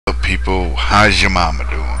people? How's your mama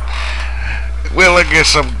doing? Well, I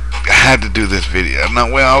guess I had to do this video. No,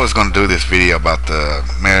 well, I was gonna do this video about the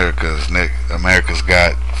America's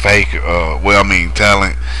Got Fake. Well, I mean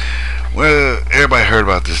talent. Well, everybody heard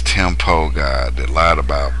about this Tim Poe guy that lied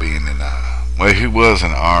about being in well, he was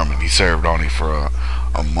in the army. He served only for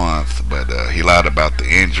a month, but he lied about the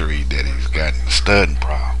injury that he's got in the studding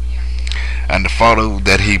problem. And the photo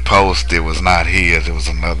that he posted was not his; it was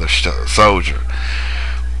another soldier.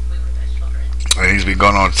 And he's been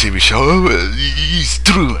going on a TV show. Oh, he's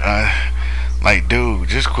through. Like, dude,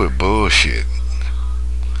 just quit bullshit.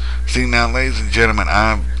 See now, ladies and gentlemen,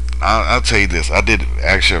 I'll tell you this. I did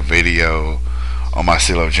actually a video on my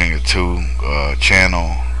CeeLo Jr. 2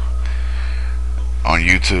 channel on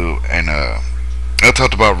YouTube, and I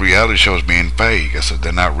talked about reality shows being fake. I said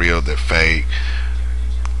they're not real, they're fake.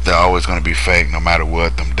 They're always going to be fake no matter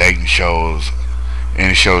what. Them dating shows,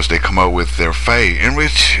 any shows they come up with, they're fake, in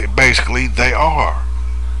which basically they are.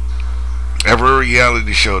 Every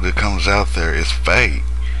reality show that comes out there is fake.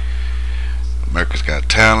 America's Got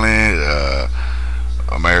Talent,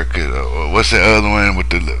 what's the other one with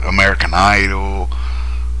the American Idol,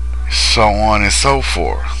 so on and so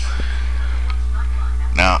forth.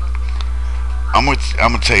 Now, I'm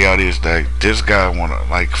gonna tell y'all this, that this guy wanna,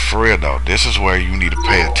 like, for real though, this is where you need to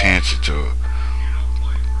pay attention to it.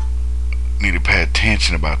 Need to pay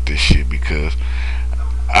attention about this shit, because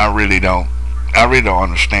I really don't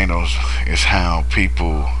understand those. Is how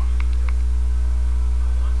people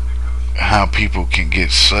can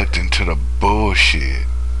get sucked into the bullshit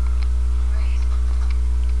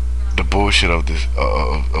of this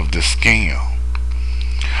scam.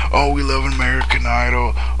 Oh, we love American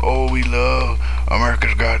Idol. Oh, we love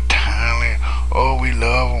America's Got Talent. Oh, we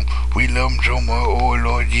love them so much. Oh,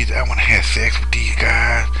 Lord Jesus, I want to have sex with these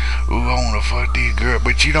guys. Ooh, I want to fuck these girls.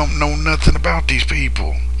 But you don't know nothing about these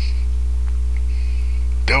people.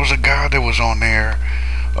 There was a guy that was on there.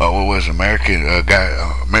 What was American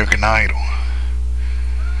Idol?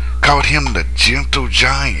 Called him the Gentle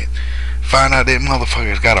Giant. Find out that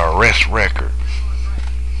motherfucker's got an arrest record.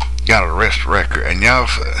 And y'all,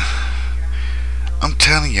 I'm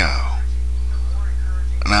telling y'all.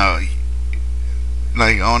 Now,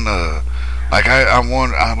 like on the, like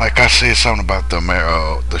I said something about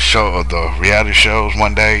the show, or the reality shows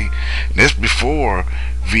one day. And this before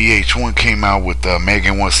VH1 came out with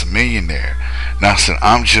Megan Wants a Millionaire. Now I said,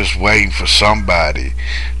 I'm just waiting for somebody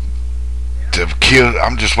to kill.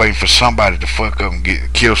 I'm just waiting for somebody to fuck up and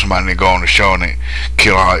kill somebody, and go on the show and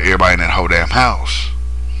kill everybody in that whole damn house.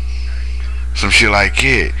 Some shit like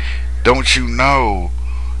it. Don't you know?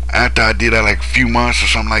 After I did that, like a few months or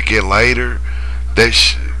something like that later,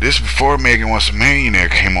 this before Megan Wants a Millionaire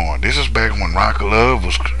came on. This is back when Rock of Love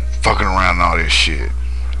was fucking around and all this shit.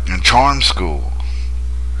 In Charm School.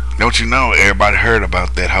 Don't you know? Everybody heard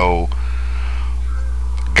about that whole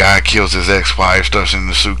guy kills his ex-wife, stuffs in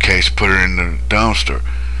the suitcase, put her in the dumpster.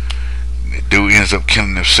 The dude ends up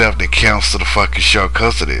killing himself. They cancel the fucking show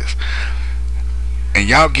because of this. And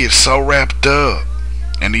y'all get so wrapped up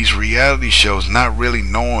in these reality shows, not really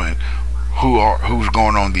knowing who's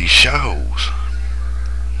going on these shows.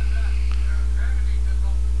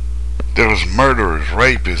 There's murderers,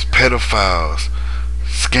 rapists, pedophiles,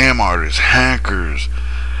 scam artists, hackers,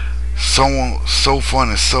 so fun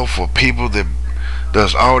and so forth. People that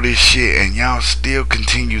does all this shit, and y'all still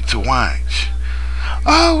continue to watch.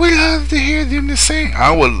 Oh, we love to hear them to sing.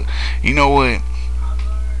 You know what?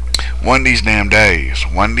 One of these days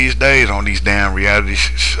on these damn reality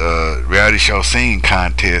show singing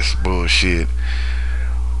contest bullshit,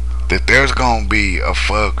 that there's gonna be a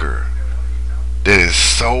fucker that is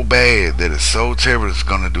so bad, that is so terrible, it's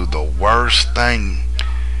gonna do the worst thing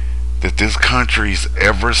that this country's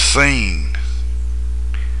ever seen,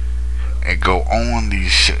 and go on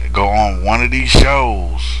one of these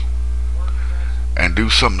shows and do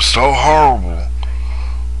something so horrible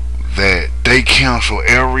that they cancel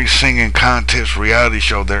every singing contest reality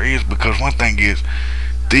show there is. Because one thing is,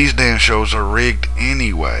 these damn shows are rigged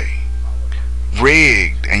anyway.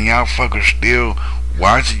 Rigged. And y'all fuckers still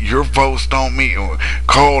watch it. Your votes don't mean.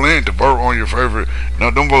 Call in to vote on your favorite. No,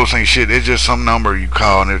 them votes ain't shit. It's just some number you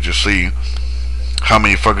call, and they'll just see how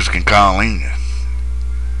many fuckers can call in.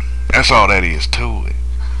 That's all that is to it.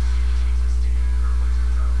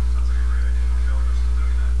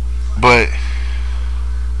 But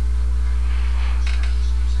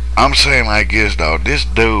I'm saying like this though, this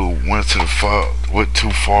dude went too far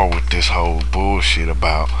with this whole bullshit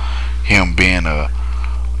about him being a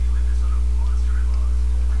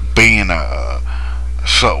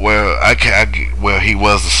he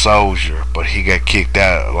was a soldier, but he got kicked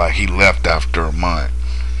out, like he left after a month.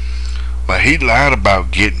 he lied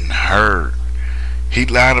about getting hurt. He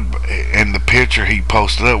lied about, and the picture he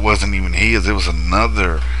posted up wasn't even his. It was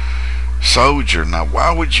another soldier. Now,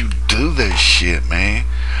 why would you do that shit, man?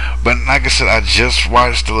 But like I said, I just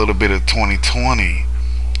watched a little bit of 2020,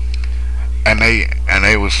 and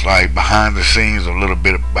they was like behind the scenes, a little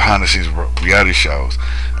bit of behind the scenes reality shows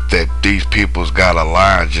that these people's got to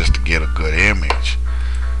lie just to get a good image.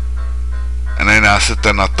 And then I sit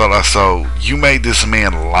there and I thought, I saw you made this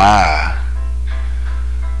man lie.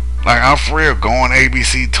 Like, I'm for real, going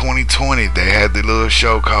ABC 2020, they had the little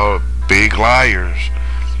show called Big Liars.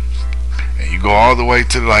 And you go all the way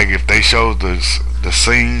to, like, if they show the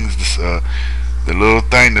scenes, the little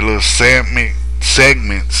thing, the little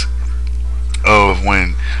segments of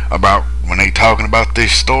when they talking about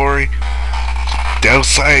this story, they'll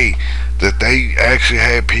say that they actually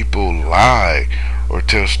had people lie or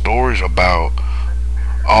tell stories about,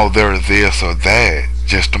 oh, they're this or that,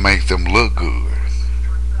 just to make them look good.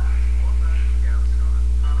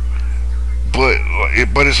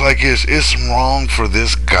 But it's like it's wrong for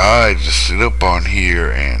this guy to sit up on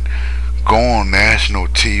here and go on national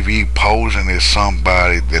TV posing as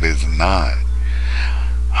somebody that is not.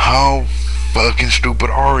 How fucking stupid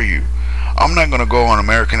are you? I'm not gonna go on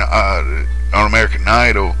American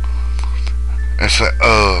Idol and say,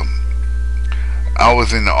 I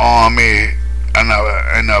was in the army and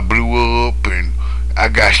I blew up and I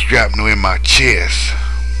got shrapnel in my chest.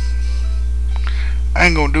 I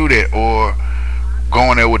ain't gonna do that. Or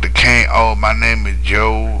going there with the cane. Oh, my name is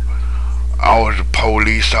Joe. I was a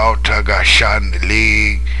police officer. I got shot in the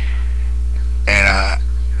leg, and I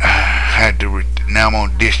had to. Now I'm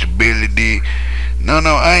on disability. No,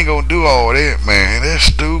 I ain't gonna do all that, man. That's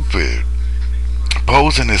stupid.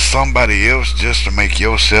 Posing as somebody else just to make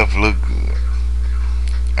yourself look good.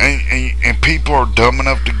 And people are dumb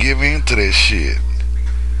enough to give in to that shit.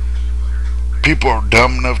 People are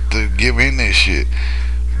dumb enough to give in that shit.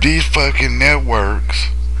 These fucking networks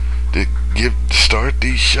that start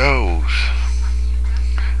these shows,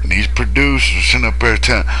 and these producers sitting up there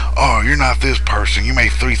telling, oh, you're not this person, you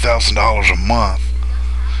make $3,000 a month,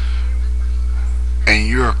 and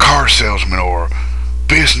you're a car salesman or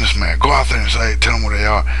businessman. Go out there and tell them what they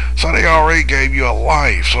are. So they already gave you a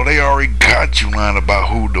life. So they already got you lying about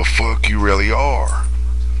who the fuck you really are.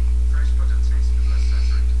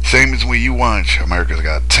 Same as when you watch America's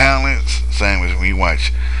Got Talents. Same as when you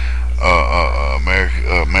watch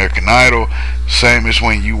American Idol. Same as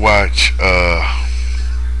when you watch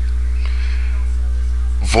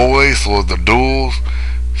Voice or The Duels.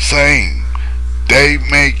 Same. They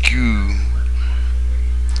make you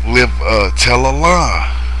tell a lie.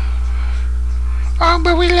 Oh,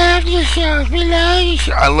 but we love your shows. We love your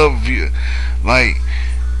shows. I love you.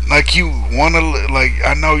 Like you wanna, like,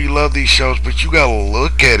 I know you love these shows, but you gotta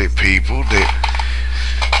look at it, people, that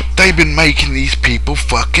they've been making these people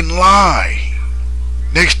fucking lie.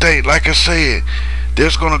 Next day, like I said,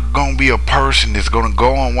 there's gonna be a person that's gonna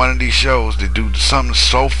go on one of these shows that do something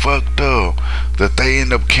so fucked up that they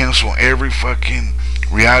end up canceling every fucking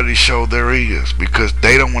reality show there is because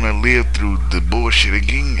they don't want to live through the bullshit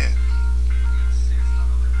again.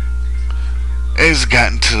 It's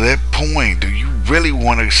gotten to that point. Do you really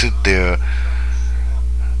want to sit there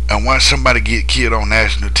and watch somebody get killed on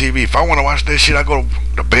national TV? If I want to watch that shit, I go to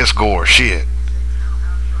the best gore shit.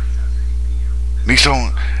 And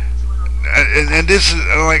this is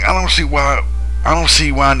like, I don't see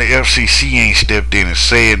why the FCC ain't stepped in and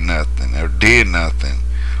said nothing or did nothing.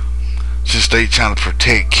 Since they trying to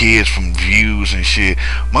protect kids from views and shit.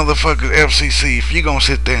 Motherfuckers, FCC, if you gonna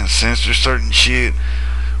sit there and censor certain shit,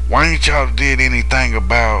 why ain't y'all did anything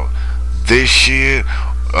about this shit?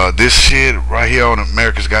 This shit right here on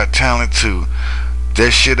America's Got Talent too.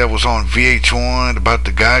 That shit that was on VH1 about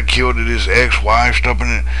the guy killed his ex-wife, stuff in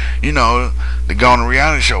it. You know, they go on a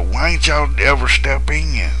reality show. Why ain't y'all ever step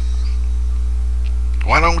in?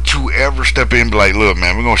 Why don't you ever step in and be like, look,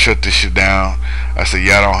 man, we're gonna shut this shit down. I said,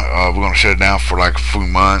 we're gonna shut it down for like a few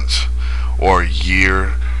months or a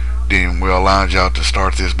year. Then we'll allow y'all to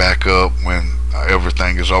start this back up when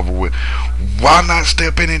everything is over with. Why not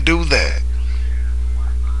step in and do that?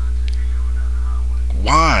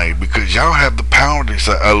 Why? Because y'all have the power to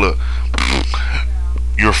say, look,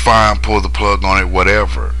 you're fine, pull the plug on it,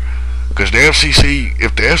 whatever. Because the FCC,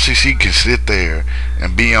 if the FCC can sit there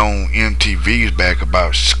and be on MTV's back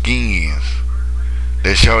about Skins,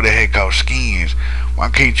 that show they had called Skins, why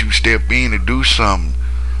can't you step in and do something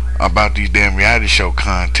about these damn reality show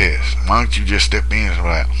contests? Why don't you just step in and be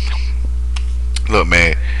like, look,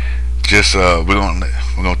 man, just we're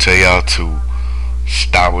gonna tell y'all to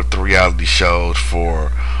stop with the reality shows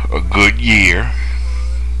for a good year,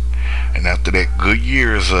 and and after that good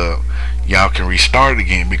year is up, y'all can restart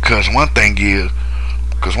again. Because one thing is,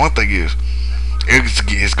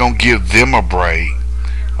 it's gonna give them a break,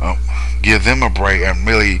 uh, and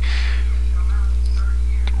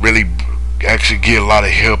really actually get a lot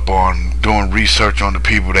of help on doing research on the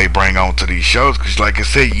people they bring on to these shows. Because, like I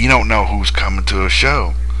said, you don't know who's coming to a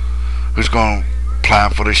show, who's going to apply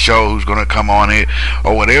for the show, who's going to come on it,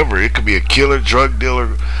 or whatever. It could be a killer, drug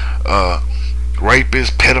dealer,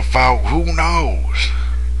 rapist, pedophile, who knows?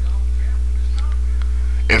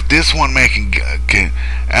 If this one man can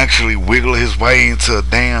actually wiggle his way into a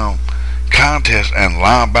damn contest and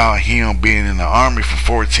lie about him being in the army for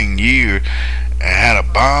 14 years and had a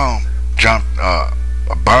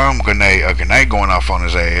grenade going off on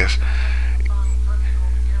his ass.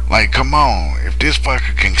 Like, come on. If this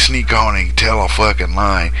fucker can sneak on and tell a fucking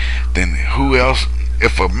lie, then who else?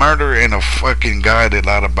 If a murderer and a fucking guy that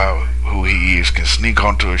lied about who he is can sneak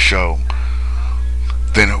onto a show,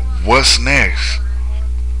 then what's next?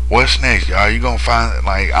 What's next, y'all? You gonna find,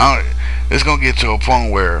 it's gonna get to a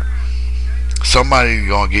point where somebody's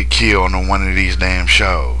gonna get killed on one of these damn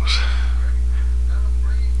shows,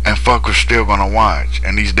 and fuckers still gonna watch,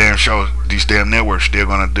 and these damn networks still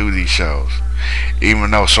gonna do these shows,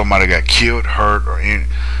 even though somebody got killed, hurt,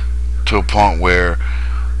 to a point where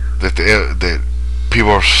that people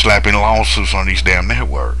are slapping lawsuits on these damn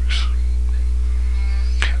networks.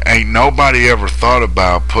 Ain't nobody ever thought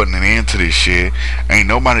about putting an end to this shit. Ain't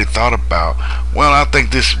nobody thought about, well, I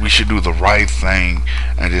think we should do the right thing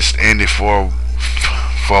and just end it for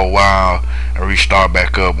a while and restart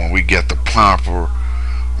back up when we get the proper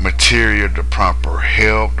material, the proper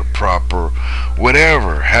help, the proper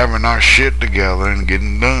whatever, having our shit together and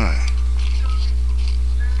getting done.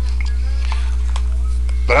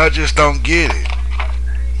 But I just don't get it.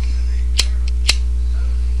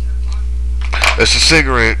 It's a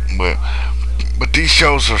cigarette, but these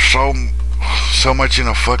shows are so much in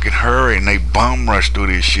a fucking hurry, and they bum rush through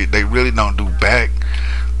this shit. They really don't do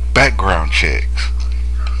background checks.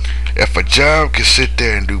 If a job can sit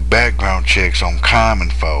there and do background checks on common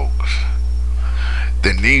folks,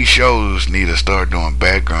 then these shows need to start doing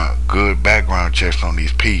good background checks on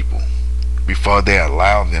these people before they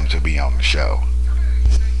allow them to be on the show.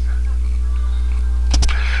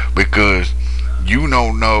 Because you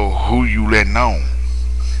don't know who you letting on.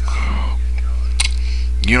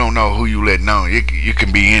 You don't know who you letting on. You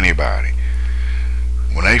can be anybody.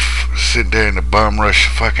 When they sit there in the bum rush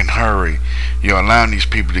fucking hurry, you're allowing these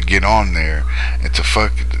people to get on there and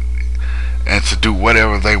to do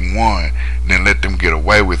whatever they want, and then let them get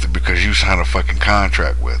away with it because you signed a fucking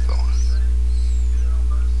contract with them.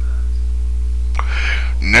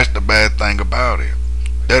 And that's the bad thing about it.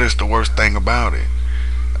 That is the worst thing about it.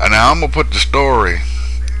 And now I'm gonna put the story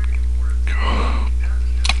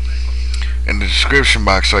in the description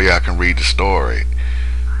box so y'all can read the story.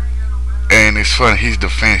 And it's funny, he's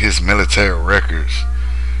defending his military records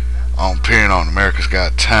on appearing on America's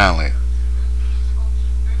Got Talent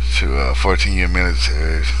to 14-year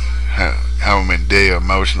military, having been day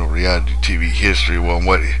emotional reality TV history. Well,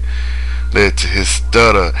 what led to his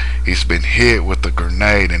stutter, he's been hit with a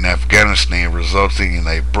grenade in Afghanistan, resulting in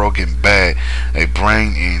a broken back, a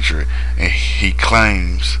brain injury, and he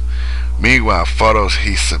claims. Meanwhile, photos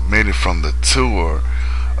he submitted from the tour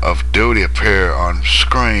of duty appear on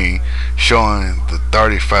screen, showing the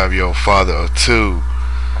 35-year-old father of two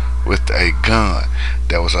with a gun.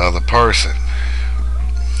 That was the other person.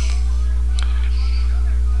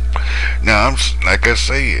 Now, like I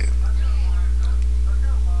said,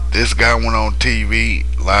 this guy went on TV,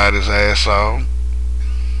 lied his ass off,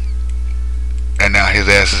 and now his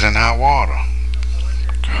ass is in hot water.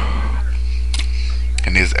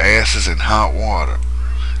 And his ass is in hot water.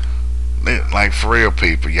 Like, for real,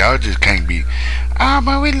 people, y'all just can't be,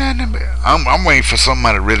 but we letting them. I'm waiting for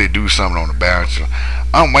somebody to really do something on The Bachelor.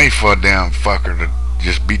 I'm waiting for a damn fucker to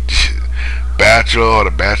just beat the shit, Bachelor or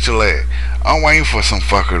the Bachelorette. I'm waiting for some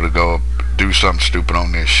fucker to go do something stupid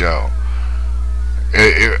on this show.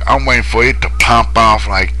 I'm waiting for it to pump off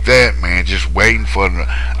like that, man. Just waiting for the.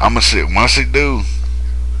 I'ma sit once it do.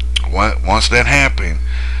 Once that happen,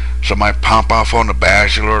 somebody pump off on The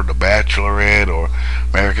Bachelor, or the Bachelorette, or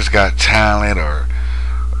America's Got Talent, or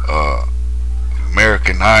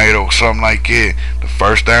American Idol, something like it. The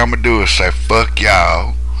first thing I'ma do is say, "Fuck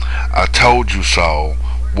y'all! I told you so."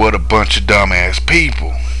 What a bunch of dumbass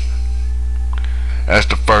people. That's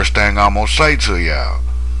the first thing I'm gonna say to y'all.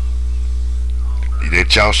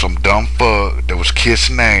 That y'all some dumb fuck that was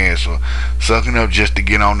kissing ass or sucking up just to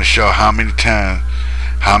get on the show. How many times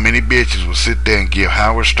How many bitches will sit there and give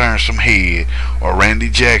Howard Stern some head, or Randy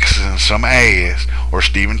Jackson some ass, or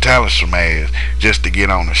Steven Tyler some ass, just to get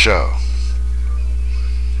on the show?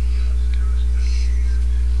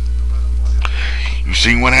 You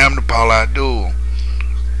seen what happened to Paula Abdul?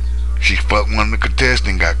 She fucked one of the contestants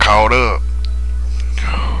and got caught up.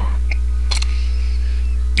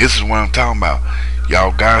 This is what I'm talking about.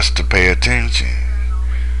 Y'all got to pay attention.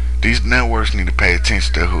 These networks need to pay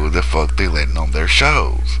attention to who the fuck they letting on their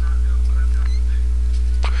shows.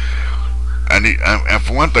 And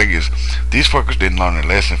for one thing is, these fuckers didn't learn a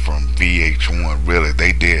lesson from VH1. Really,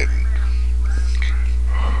 they didn't.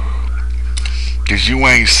 Cause you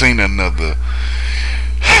ain't seen another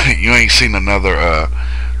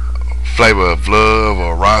Flavor of Love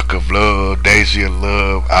or Rock of Love, Daisy of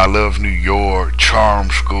Love, I Love New York, Charm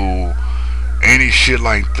School, any shit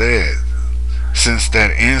like that since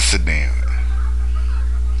that incident.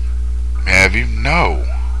 Have you? No.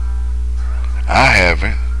 I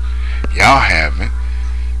haven't. Y'all haven't.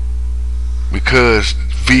 Because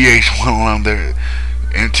VH1 learned their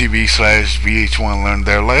MTV/VH1 learned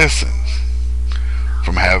their lessons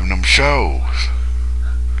from having them shows.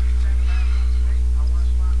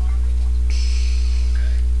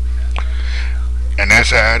 And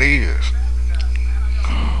that's how it is.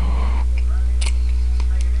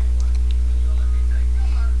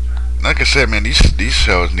 Like I said, man, these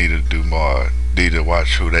shows need to do more. Need to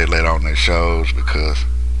watch who they let on their shows, because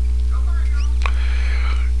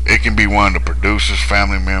it can be one of the producers,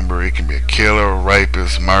 family member, it can be a killer,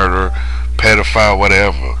 rapist, murderer, pedophile,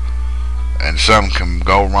 whatever. And something can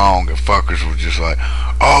go wrong and fuckers were just like,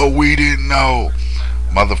 oh, we didn't know.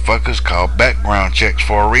 Motherfuckers call background checks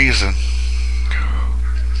for a reason.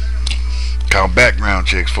 Call background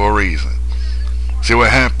checks for a reason. See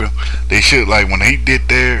what happened? They should, like when he did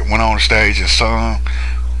that, went on stage and sung,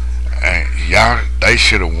 and y'all, they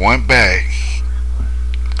should have went back,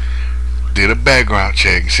 did a background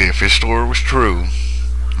check and see if his story was true.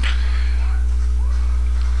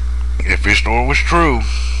 If his story was true,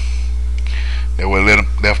 they would let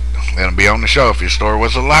him be on the show. If his story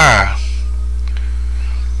was a lie,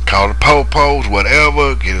 call the po-pos,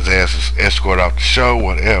 whatever, get his ass escorted off the show,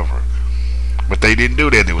 whatever. But they didn't do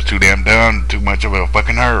that. They was too damn done, too much of a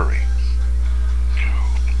fucking hurry.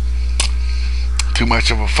 Too much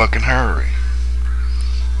of a fucking hurry.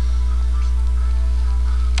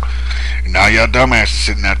 And now y'all dumbasses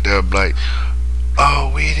sitting out there like, oh,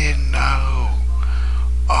 we didn't know.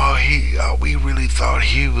 We really thought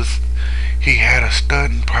he had a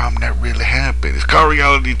stunting problem that really happened. It's called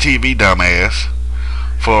reality TV, dumbass.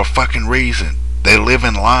 For a fucking reason. They live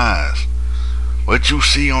in lies. What you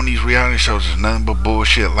see on these reality shows is nothing but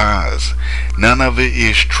bullshit lies. None of it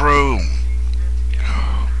is true.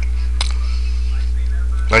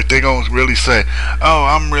 Like they gonna really say, oh,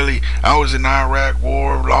 I was in the Iraq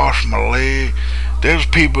war, lost my leg. There's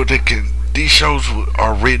people that these shows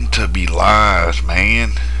are written to be lies,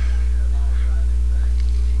 man.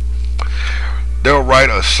 They'll write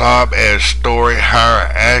a sob ass story, hire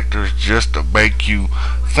actors just to make you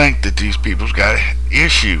think that these people's got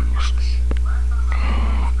issues.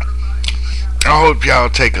 I hope y'all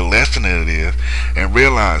take a lesson out of this and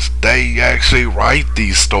realize they actually write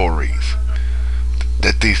these stories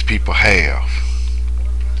that these people have.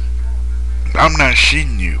 I'm not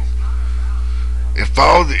shitting you. If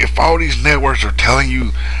all these networks are telling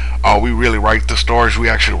you, oh, we really write the stories, we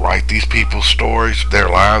actually write these people's stories, their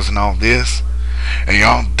lives and all this, and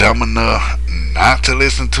y'all dumb enough not to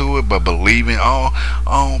listen to it, but believing, oh,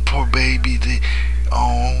 poor baby,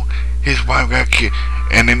 his wife got killed,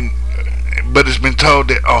 and then, but it's been told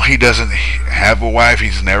that, oh, he doesn't have a wife,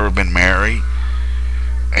 he's never been married,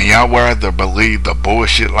 and y'all rather believe the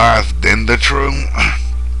bullshit lies than the truth.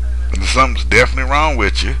 Something's definitely wrong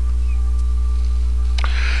with you.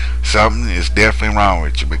 Something is definitely wrong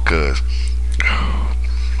with you, because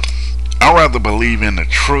I'd rather believe in the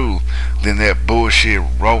truth than that bullshit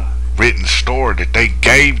written story that they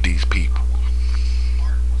gave these people.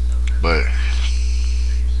 But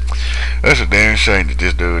that's a damn shame that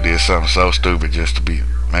this dude did something so stupid just to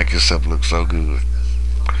make himself look so good.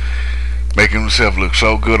 Making himself look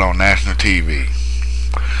so good on national TV.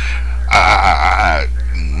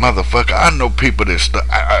 Motherfucker, I know people that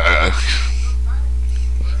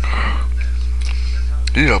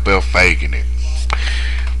you up there faking it.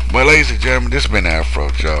 Well, ladies and gentlemen, this has been Afro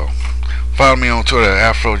Joe. Follow me on Twitter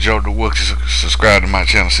at Afro Joe the Wookie. Subscribe to my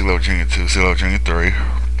channel, CeeLo Jr. 2, CeeLo Jr. 3.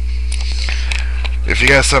 If you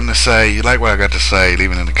got something to say, you like what I got to say,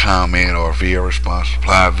 leave it in the comment or via response,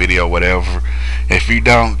 reply, video, whatever. If you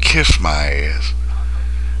don't, kiss my ass.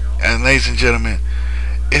 And ladies and gentlemen,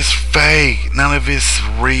 It's fake. None of it's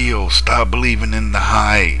real. Stop believing in the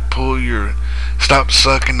hype. Stop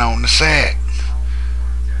sucking on the sack.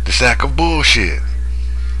 The sack of bullshit.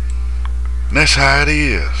 And that's how it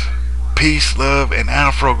is. Peace, love, and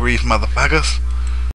Afro grease, motherfuckers.